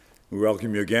We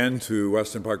welcome you again to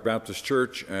Weston Park Baptist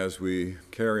Church as we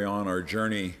carry on our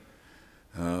journey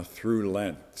through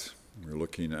Lent. We're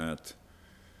looking at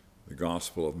the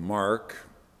Gospel of Mark,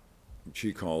 which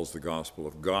he calls the Gospel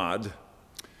of God,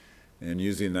 and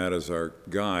using that as our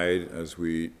guide as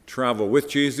we travel with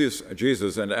Jesus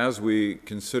and as we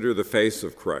consider the face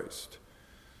of Christ.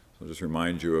 So I'll just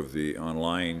remind you of the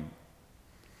online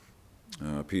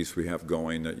piece we have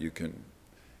going that you can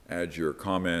add your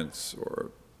comments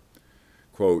or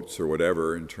quotes or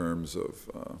whatever in terms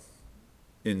of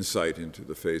insight into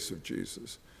the face of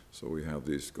Jesus. So we have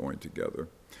these going together.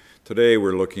 Today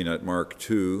we're looking at Mark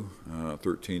 2,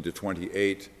 13 to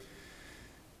 28.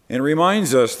 And it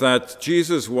reminds us that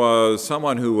Jesus was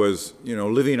someone who was,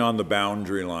 living on the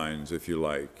boundary lines, if you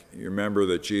like. You remember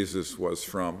that Jesus was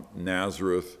from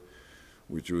Nazareth,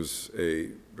 which was a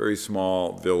very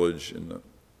small village in the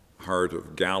heart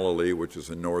of Galilee, which is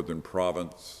a northern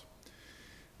province.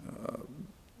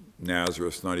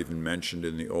 Nazareth's not even mentioned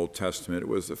in the Old Testament. It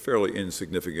was a fairly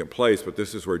insignificant place, but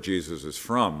this is where Jesus is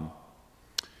from.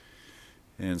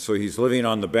 And so he's living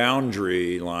on the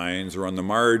boundary lines or on the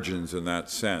margins in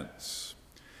that sense.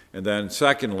 And then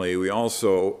secondly, we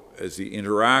also, as he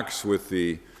interacts with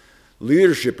the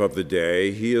leadership of the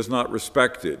day, he is not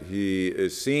respected. He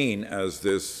is seen as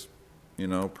this,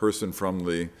 person from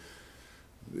the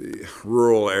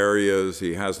rural areas.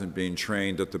 He hasn't been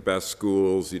trained at the best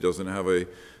schools. He doesn't have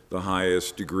the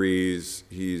highest degrees.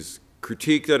 He's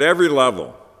critiqued at every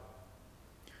level.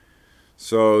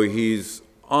 So he's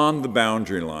on the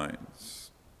boundary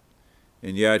lines.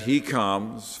 And yet he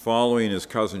comes following his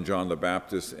cousin John the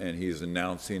Baptist, and he's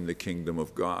announcing the kingdom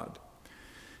of God.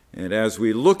 And as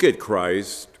we look at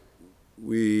Christ,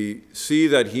 we see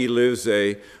that he lives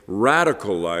a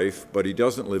radical life, but he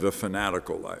doesn't live a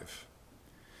fanatical life.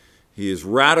 He is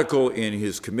radical in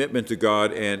his commitment to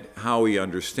God and how he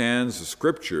understands the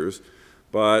scriptures,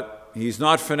 but he's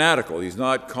not fanatical. He's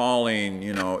not calling,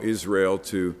 Israel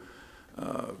to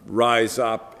rise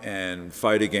up and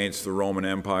fight against the Roman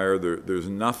Empire. There's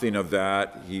nothing of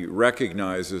that. He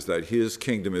recognizes that his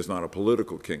kingdom is not a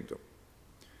political kingdom.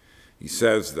 He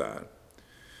says that.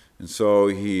 And so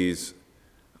he's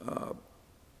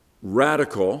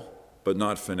radical, but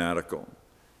not fanatical,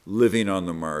 living on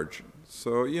the margin.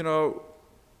 So,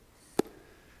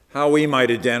 how we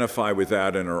might identify with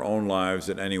that in our own lives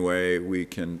in any way, we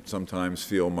can sometimes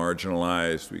feel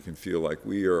marginalized. We can feel like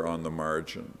we are on the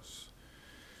margins.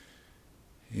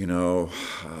 In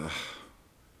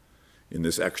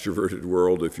this extroverted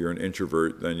world, if you're an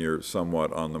introvert, then you're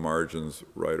somewhat on the margins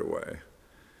right away.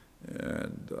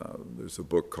 And there's a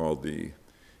book called The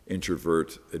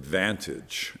Introvert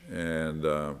Advantage. And,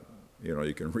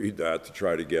 you can read that to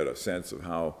try to get a sense of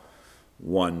how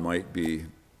one might be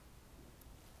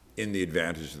in the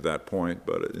advantage at that point,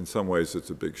 but in some ways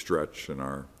it's a big stretch in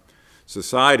our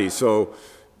society. So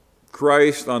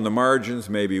Christ on the margins,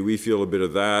 maybe we feel a bit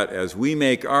of that as we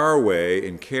make our way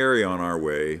and carry on our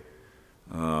way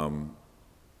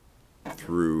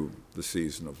through the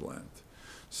season of Lent.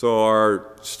 So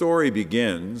our story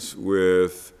begins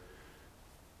with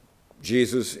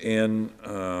Jesus in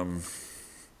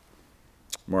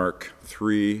Mark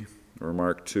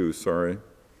 2,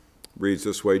 reads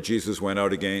this way. Jesus went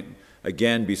out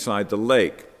again beside the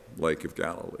lake of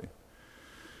Galilee.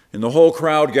 And the whole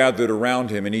crowd gathered around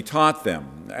him, and he taught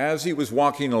them. As he was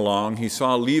walking along, he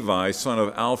saw Levi, son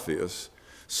of Alphaeus,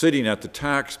 sitting at the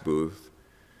tax booth,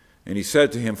 and he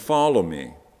said to him, "Follow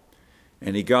me."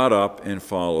 And he got up and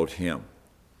followed him.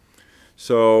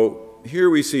 So here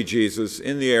we see Jesus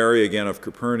in the area again of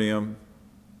Capernaum.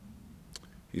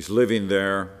 He's living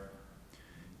there.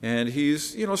 And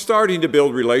he's, starting to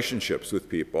build relationships with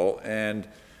people. And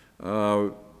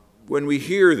when we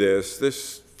hear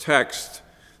this text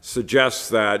suggests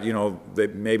that,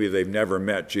 maybe they've never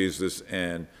met Jesus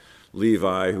and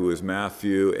Levi, who is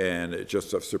Matthew, and it's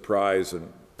just a surprise,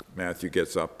 and Matthew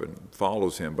gets up and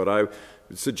follows him. But I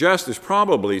would suggest there's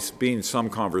probably been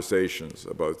some conversations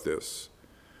about this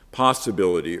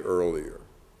possibility earlier.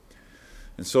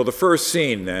 And so the first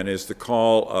scene then is the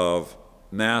call of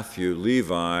Matthew,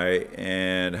 Levi,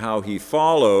 and how he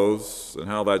follows and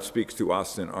how that speaks to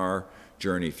us in our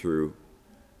journey through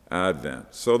Advent.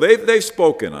 So they've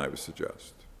spoken, I would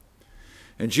suggest.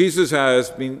 And Jesus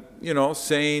has been,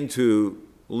 saying to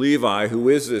Levi, who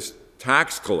is this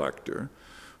tax collector,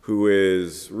 who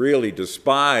is really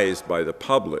despised by the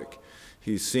public.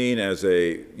 He's seen as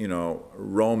a,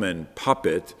 Roman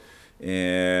puppet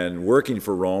and working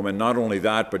for Rome, and not only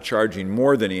that, but charging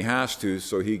more than he has to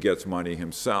so he gets money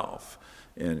himself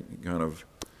and kind of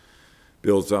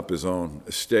builds up his own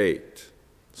estate.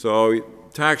 So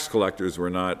tax collectors were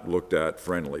not looked at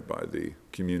friendly by the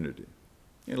community.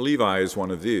 And Levi is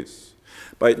one of these.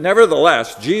 But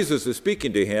nevertheless, Jesus is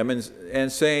speaking to him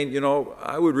and saying,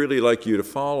 I would really like you to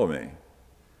follow me.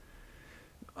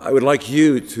 I would like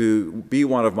you to be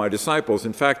one of my disciples.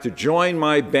 In fact, to join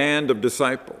my band of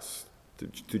disciples,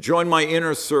 to join my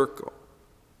inner circle.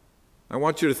 I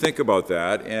want you to think about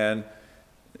that and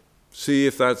see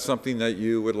if that's something that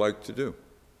you would like to do.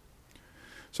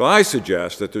 So I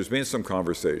suggest that there's been some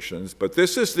conversations, but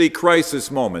this is the crisis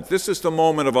moment. This is the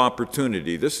moment of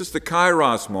opportunity. This is the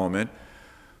Kairos moment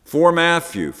for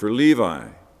Matthew, for Levi.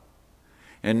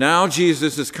 And now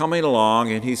Jesus is coming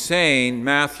along and he's saying,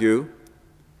 Matthew,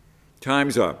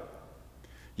 time's up.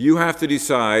 You have to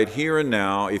decide here and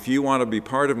now if you want to be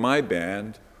part of my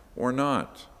band or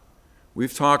not.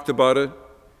 We've talked about it.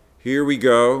 Here we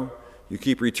go. You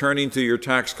keep returning to your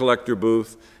tax collector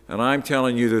booth, and I'm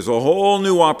telling you there's a whole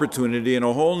new opportunity and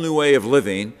a whole new way of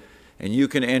living, and you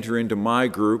can enter into my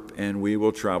group and we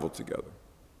will travel together.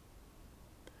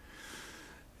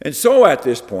 And so at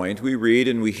this point, we read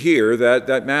and we hear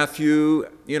that Matthew,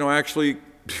 actually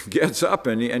gets up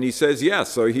and he says yes.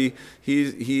 So he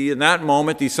in that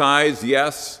moment decides,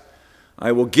 yes,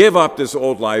 I will give up this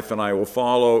old life and I will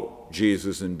follow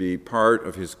Jesus and be part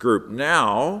of his group.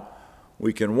 Now,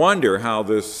 we can wonder how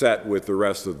this set with the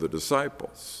rest of the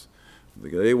disciples.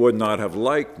 They would not have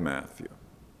liked Matthew.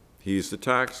 He's the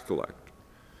tax collector.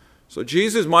 So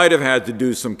Jesus might have had to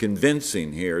do some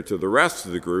convincing here to the rest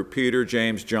of the group, Peter,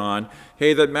 James, John,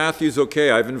 hey, that Matthew's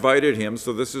okay. I've invited him,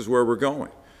 so this is where we're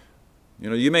going.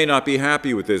 You may not be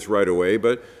happy with this right away,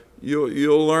 but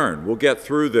you'll learn. We'll get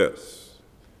through this.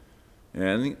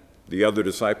 And the other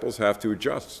disciples have to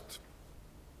adjust.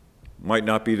 Might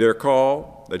not be their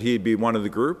call that he'd be one of the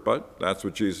group, but that's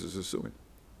what Jesus is doing.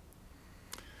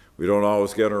 We don't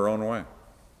always get our own way.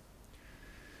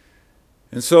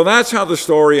 And so that's how the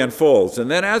story unfolds.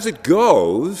 And then as it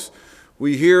goes,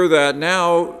 we hear that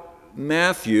now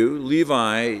Matthew,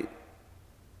 Levi,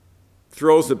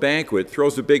 throws a banquet,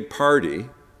 throws a big party,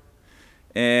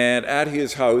 and at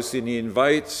his house, and he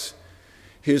invites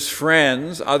his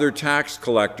friends, other tax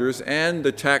collectors, and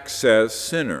the text says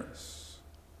sinners.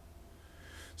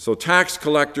 So tax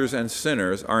collectors and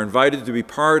sinners are invited to be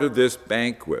part of this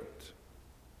banquet.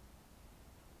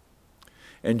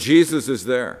 And Jesus is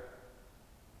there.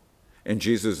 And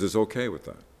Jesus is okay with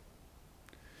that.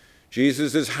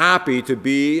 Jesus is happy to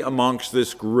be amongst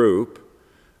this group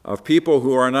of people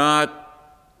who are not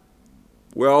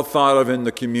well thought of in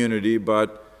the community,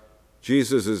 but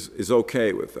Jesus is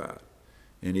okay with that.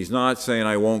 And he's not saying,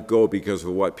 I won't go because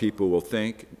of what people will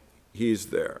think. He's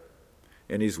there.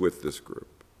 And he's with this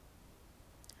group.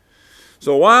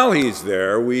 So while he's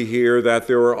there, we hear that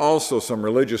there were also some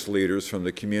religious leaders from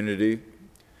the community,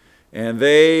 and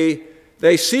they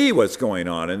see what's going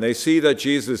on, and they see that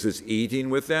Jesus is eating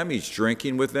with them, he's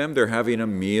drinking with them, they're having a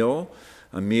meal.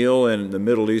 A meal in the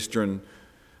Middle Eastern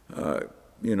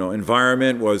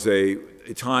environment was a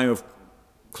time of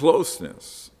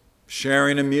closeness,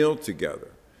 sharing a meal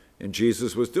together. And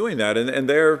Jesus was doing that, and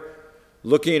they're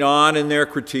looking on and they're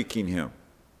critiquing him.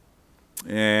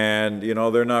 And,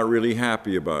 they're not really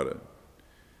happy about it.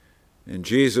 And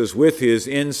Jesus, with his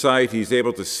insight, he's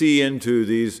able to see into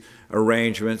these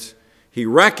arrangements. He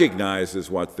recognizes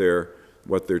what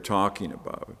they're talking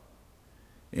about.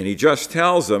 And he just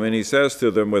tells them, and he says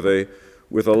to them with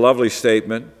a lovely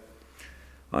statement,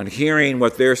 on hearing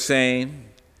what they're saying,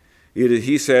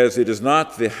 he says, it is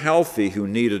not the healthy who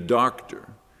need a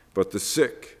doctor, but the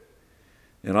sick.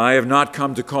 And I have not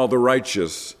come to call the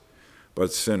righteous,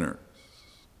 but sinners.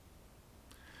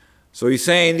 So he's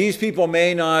saying these people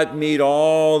may not meet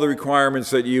all the requirements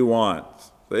that you want.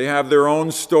 They have their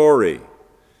own story.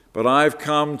 But I've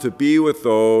come to be with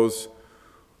those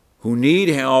who need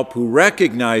help, who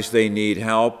recognize they need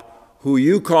help, who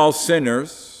you call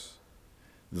sinners.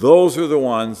 Those are the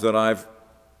ones that I've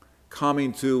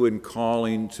coming to and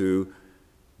calling to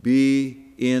be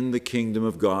in the kingdom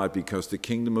of God, because the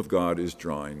kingdom of God is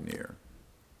drawing near.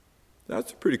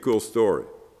 That's a pretty cool story.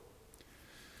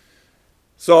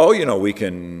 So, we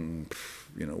can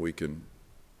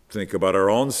think about our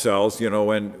own selves,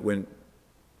 when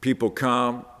people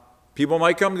come. People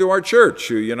might come to our church,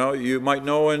 you might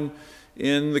know in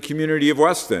the community of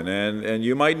Weston, and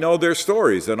you might know their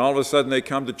stories, and all of a sudden they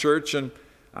come to church, and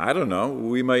I don't know,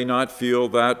 we may not feel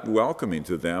that welcoming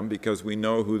to them because we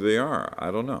know who they are. I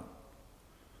don't know.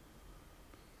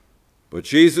 But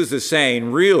Jesus is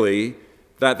saying, really,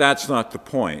 that that's not the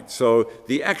point. So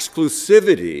the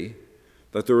exclusivity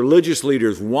that the religious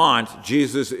leaders want,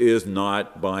 Jesus is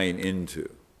not buying into.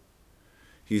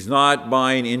 He's not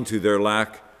buying into their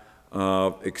lack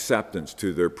of acceptance,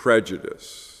 to their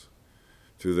prejudice,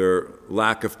 to their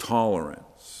lack of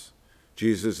tolerance.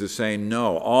 Jesus is saying,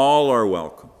 no, all are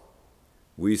welcome.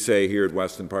 We say here at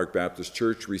Weston Park Baptist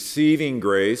Church, receiving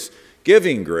grace,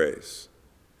 giving grace.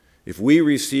 If we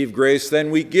receive grace,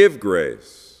 then we give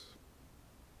grace.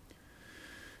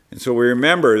 And so we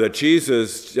remember that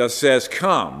Jesus just says,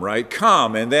 come, right?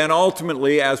 Come. And then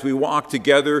ultimately, as we walk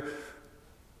together,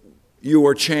 you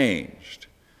are changed.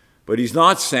 But he's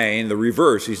not saying the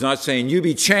reverse. He's not saying you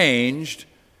be changed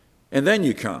and then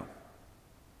you come.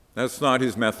 That's not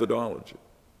his methodology.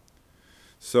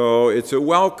 So it's a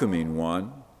welcoming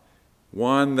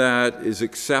one that is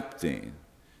accepting.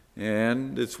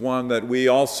 And it's one that we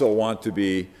also want to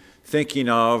be thinking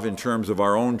of in terms of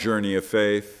our own journey of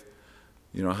faith.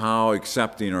 You know, how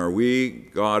accepting are we?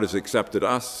 God has accepted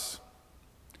us.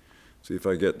 See if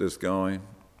I get this going.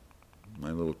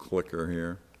 My little clicker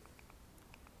here.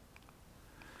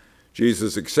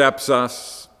 Jesus accepts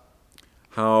us.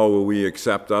 How will we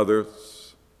accept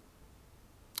others?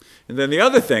 And then the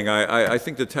other thing I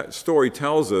think the story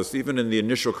tells us, even in the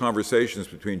initial conversations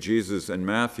between Jesus and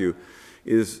Matthew,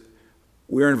 is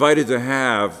we're invited to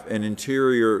have an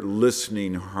interior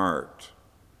listening heart.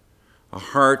 A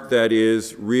heart that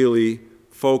is really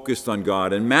focused on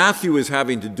God. And Matthew is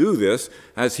having to do this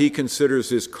as he considers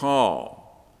his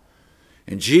call.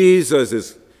 And Jesus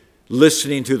is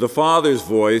listening to the Father's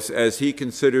voice as he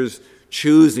considers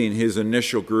choosing his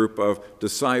initial group of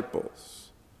disciples.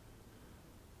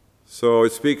 So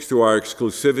it speaks to our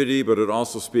exclusivity, but it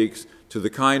also speaks to the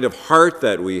kind of heart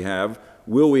that we have.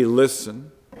 Will we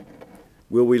listen?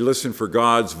 Will we listen for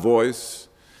God's voice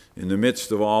in the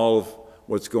midst of all of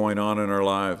what's going on in our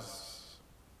lives?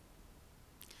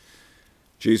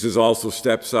 Jesus also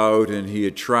steps out and he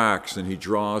attracts and he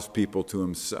draws people to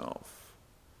himself.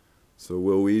 So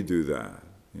will we do that?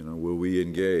 Will we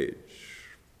engage?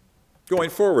 Going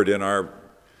forward in our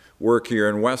work here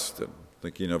in Weston,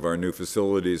 thinking of our new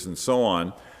facilities and so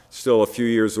on, still a few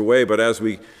years away, but as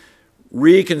we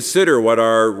reconsider what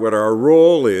our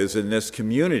role is in this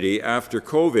community after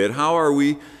COVID, how are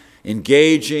we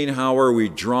engaging, how are we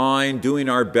drawing, doing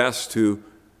our best to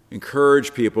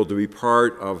encourage people to be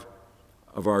part of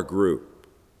our group?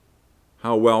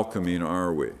 How welcoming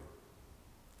are we? I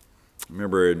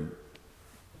remember in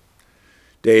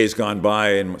days gone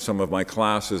by in some of my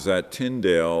classes at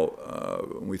Tyndale,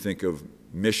 when we think of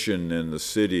mission in the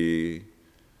city,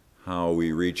 how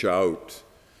we reach out.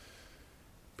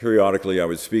 Periodically I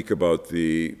would speak about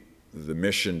the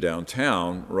mission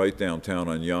downtown, right downtown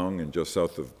on Yonge and just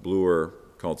south of Bloor,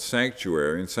 called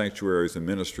Sanctuary. And Sanctuary is a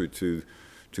ministry to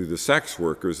the sex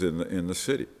workers in the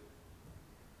city.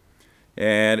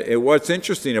 And what's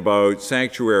interesting about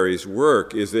Sanctuary's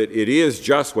work is that it is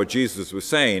just what Jesus was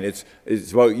saying.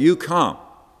 It's about you come.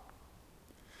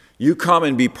 You come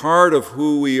and be part of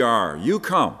who we are. You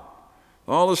come.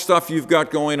 All the stuff you've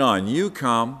got going on, you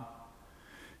come.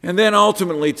 And then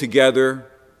ultimately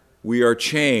together, we are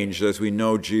changed as we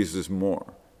know Jesus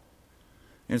more.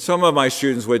 And some of my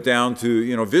students went down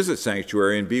to, visit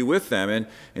Sanctuary and be with them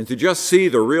and to just see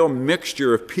the real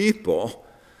mixture of people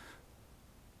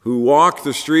who walk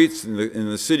the streets in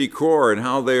the city core and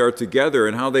how they are together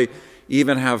and how they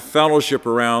even have fellowship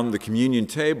around the communion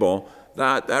table,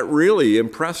 that really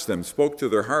impressed them, spoke to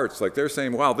their hearts. Like they're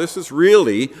saying, wow, this is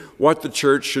really what the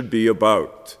church should be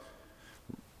about.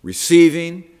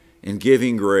 Receiving and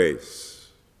giving grace.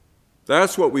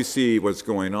 That's what we see what's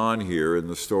going on here in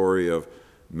the story of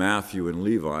Matthew and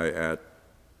Levi at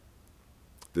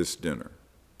this dinner.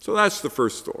 So that's the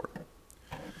first story.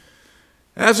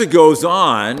 As it goes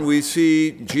on, we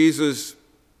see Jesus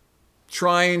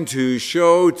trying to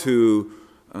show to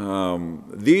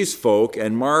these folk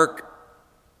and Mark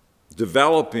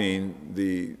developing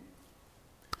the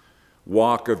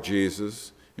walk of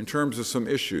Jesus in terms of some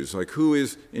issues, like who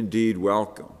is indeed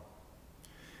welcome.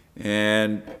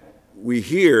 And we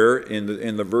hear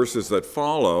in the verses that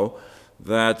follow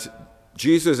that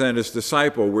Jesus and his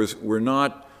disciple were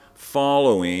not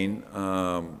following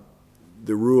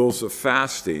the rules of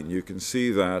fasting. You can see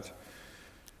that.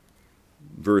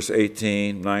 Verse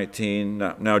 18, 19.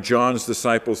 Now John's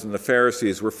disciples and the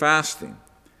Pharisees were fasting.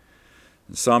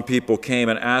 And some people came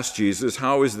and asked Jesus,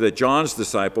 how is it that John's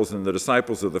disciples and the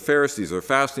disciples of the Pharisees are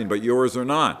fasting, but yours are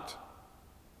not?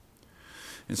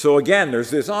 And so again,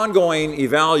 there's this ongoing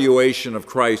evaluation of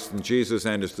Christ and Jesus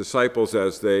and his disciples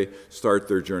as they start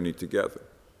their journey together.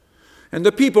 And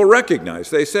the people recognize,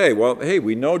 they say, well, hey,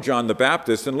 we know John the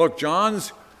Baptist, and look,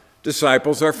 John's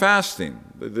disciples are fasting.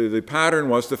 The pattern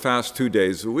was to fast 2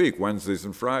 days a week, Wednesdays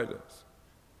and Fridays.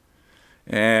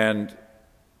 And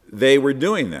they were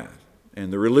doing that.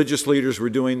 And the religious leaders were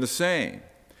doing the same.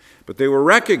 But they were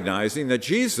recognizing that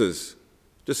Jesus'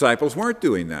 disciples weren't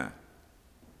doing that.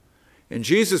 And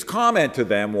Jesus' comment to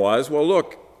them was, well,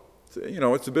 look,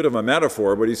 it's a bit of a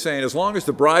metaphor, but he's saying as long as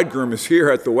the bridegroom is here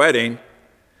at the wedding,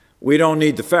 we don't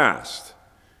need to fast.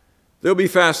 There'll be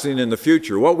fasting in the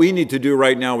future. What we need to do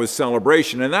right now is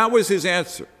celebration. And that was his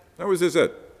answer. That was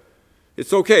it.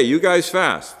 It's okay, you guys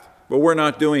fast, but we're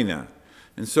not doing that.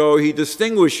 And so he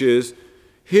distinguishes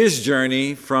his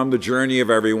journey from the journey of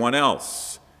everyone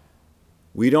else.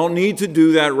 We don't need to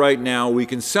do that right now. We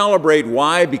can celebrate.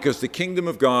 Why? Because the kingdom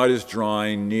of God is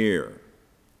drawing near.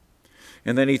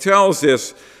 And then he tells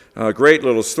this great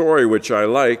little story, which I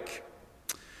like.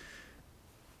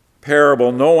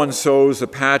 Parable, no one sews a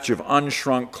patch of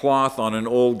unshrunk cloth on an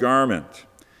old garment.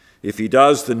 If he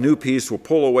does, the new piece will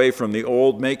pull away from the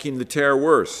old, making the tear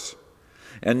worse.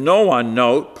 And no one,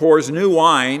 note, pours new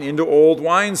wine into old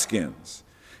wineskins.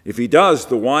 If he does,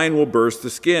 the wine will burst the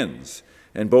skins,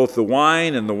 and both the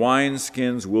wine and the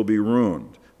wineskins will be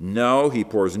ruined. No, he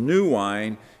pours new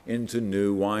wine into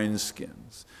new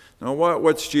wineskins. Now,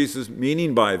 what's Jesus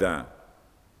meaning by that?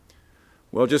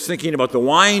 Well, just thinking about the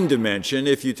wine dimension,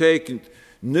 if you take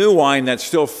new wine that's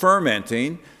still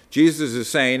fermenting, Jesus is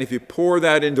saying if you pour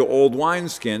that into old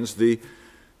wineskins, the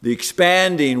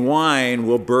expanding wine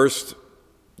will burst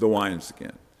the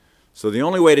wineskin. So the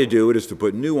only way to do it is to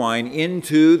put new wine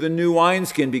into the new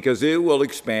wineskin because it will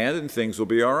expand and things will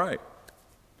be all right.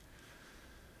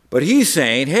 But he's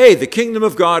saying, hey, the kingdom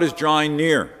of God is drawing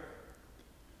near.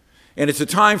 And it's a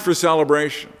time for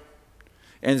celebration.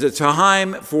 And it's a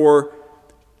time for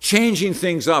changing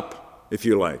things up, if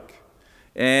you like.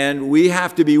 And we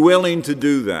have to be willing to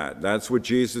do that. That's what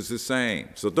Jesus is saying.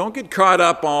 So don't get caught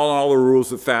up on all the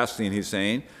rules of fasting, he's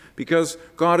saying, because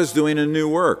God is doing a new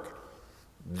work.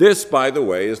 This, by the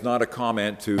way, is not a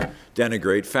comment to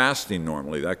denigrate fasting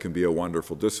normally. That can be a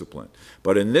wonderful discipline.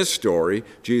 But in this story,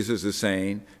 Jesus is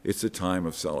saying it's a time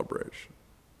of celebration.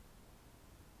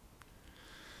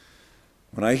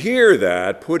 When I hear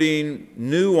that, putting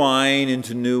new wine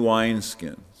into new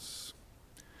wineskins,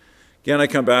 again, I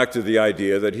come back to the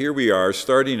idea that here we are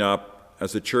starting up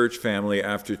as a church family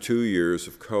after 2 years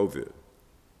of COVID.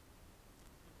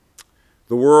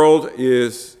 The world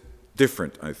is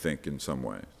different, I think, in some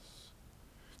ways.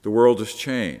 The world has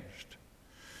changed.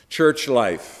 Church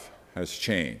life has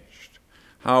changed.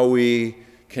 How we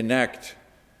connect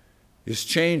is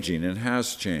changing and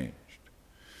has changed.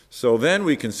 So then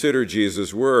we consider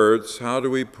Jesus' words, how do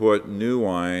we put new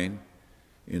wine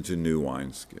into new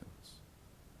wineskins?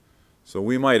 So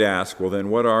we might ask, well then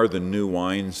what are the new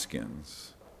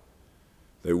wineskins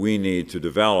that we need to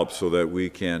develop so that we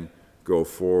can go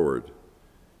forward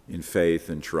in faith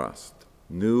and trust?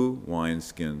 New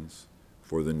wineskins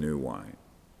for the new wine.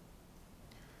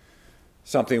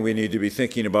 Something we need to be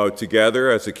thinking about together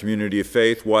as a community of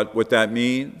faith, what that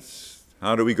means.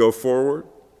 How do we go forward?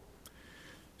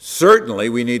 Certainly,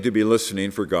 we need to be listening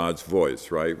for God's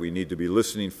voice, right? We need to be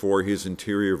listening for his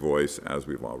interior voice, as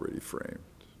we've already framed.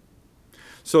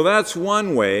 So that's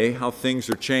one way how things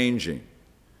are changing.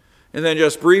 And then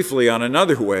just briefly on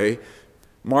another way,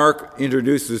 Mark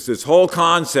introduces this whole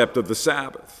concept of the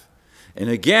Sabbath. And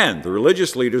again, the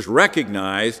religious leaders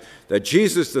recognize that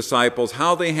Jesus' disciples,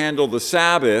 how they handle the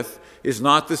Sabbath is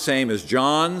not the same as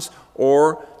John's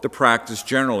or the practice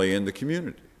generally in the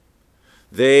community.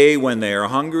 They, when they are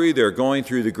hungry, they're going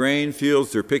through the grain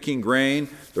fields, they're picking grain,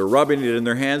 they're rubbing it in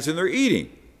their hands, and they're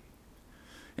eating.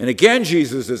 And again,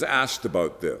 Jesus is asked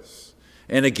about this.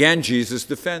 And again, Jesus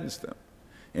defends them.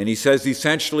 And he says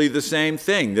essentially the same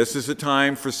thing. This is a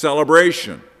time for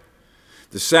celebration.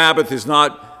 The Sabbath is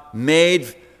not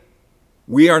made,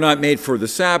 we are not made for the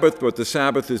Sabbath, but the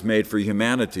Sabbath is made for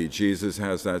humanity. Jesus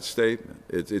has that statement.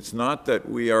 It's not that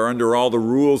we are under all the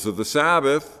rules of the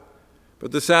Sabbath,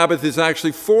 but the Sabbath is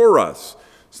actually for us,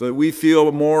 so that we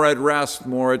feel more at rest,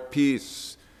 more at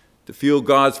peace, to feel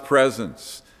God's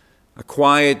presence, a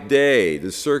quiet day,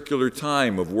 the circular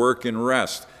time of work and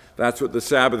rest. That's what the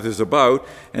Sabbath is about,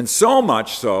 and so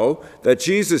much so that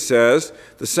Jesus says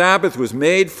the Sabbath was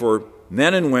made for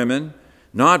men and women,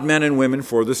 not men and women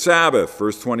for the Sabbath.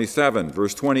 Verse 27.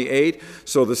 Verse 28,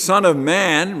 so the Son of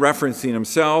Man, referencing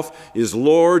himself, is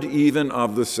Lord even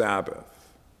of the Sabbath.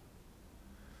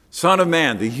 Son of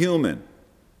Man, the human,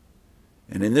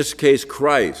 and in this case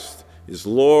Christ, is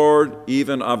Lord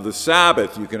even of the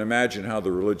Sabbath. You can imagine how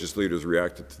the religious leaders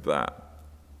reacted to that.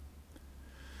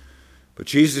 But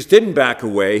Jesus didn't back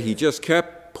away. He just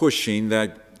kept pushing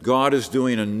that God is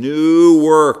doing a new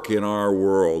work in our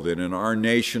world and in our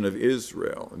nation of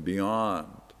Israel and beyond.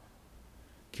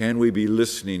 Can we be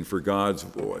listening for God's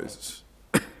voice?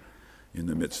 in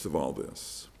the midst of all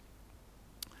this.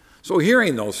 So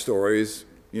hearing those stories,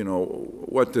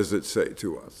 what does it say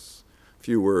to us? A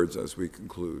few words as we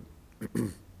conclude.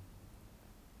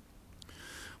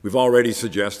 We've already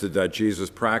suggested that Jesus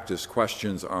practiced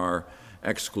questions our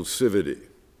exclusivity.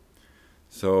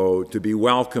 So to be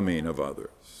welcoming of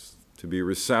others, to be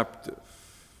receptive,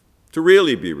 to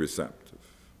really be receptive,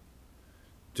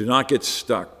 to not get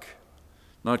stuck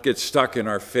in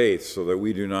our faith so that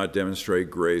we do not demonstrate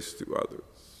grace to others.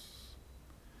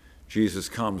 Jesus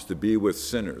comes to be with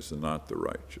sinners and not the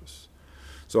righteous.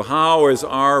 So how is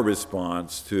our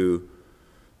response to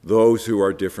those who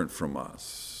are different from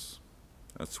us?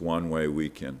 That's one way we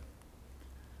can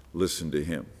listen to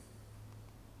him.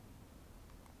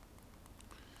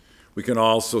 We can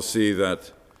also see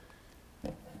that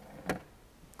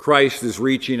Christ is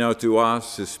reaching out to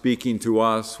us, is speaking to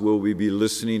us. Will we be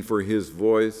listening for his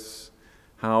voice?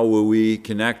 How will we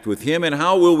connect with him? And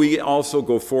how will we also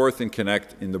go forth and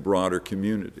connect in the broader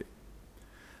community?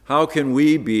 How can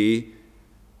we be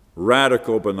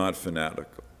radical but not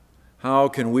fanatical? How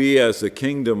can we, as the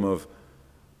kingdom of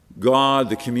God,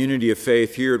 the community of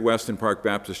faith here at Weston Park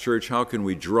Baptist Church, how can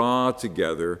we draw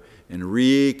together and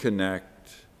reconnect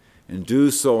and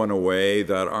do so in a way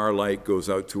that our light goes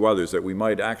out to others, that we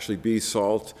might actually be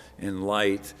salt and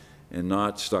light and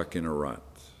not stuck in a rut?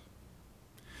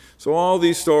 So all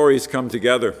these stories come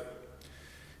together,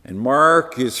 and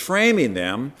Mark is framing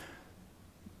them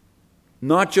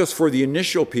not just for the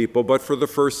initial people, but for the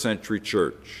first century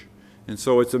church. And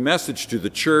so it's a message to the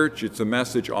church, it's a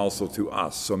message also to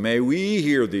us. So may we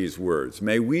hear these words,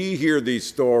 may we hear these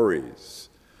stories,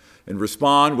 and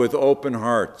respond with open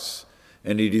hearts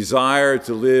and a desire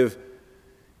to live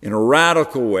in a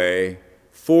radical way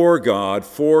for God,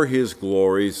 for his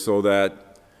glory, so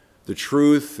that the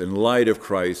truth and light of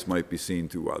Christ might be seen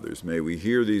to others. May we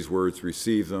hear these words,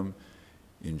 receive them.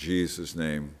 In Jesus'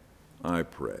 name I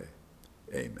pray.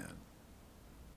 Amen.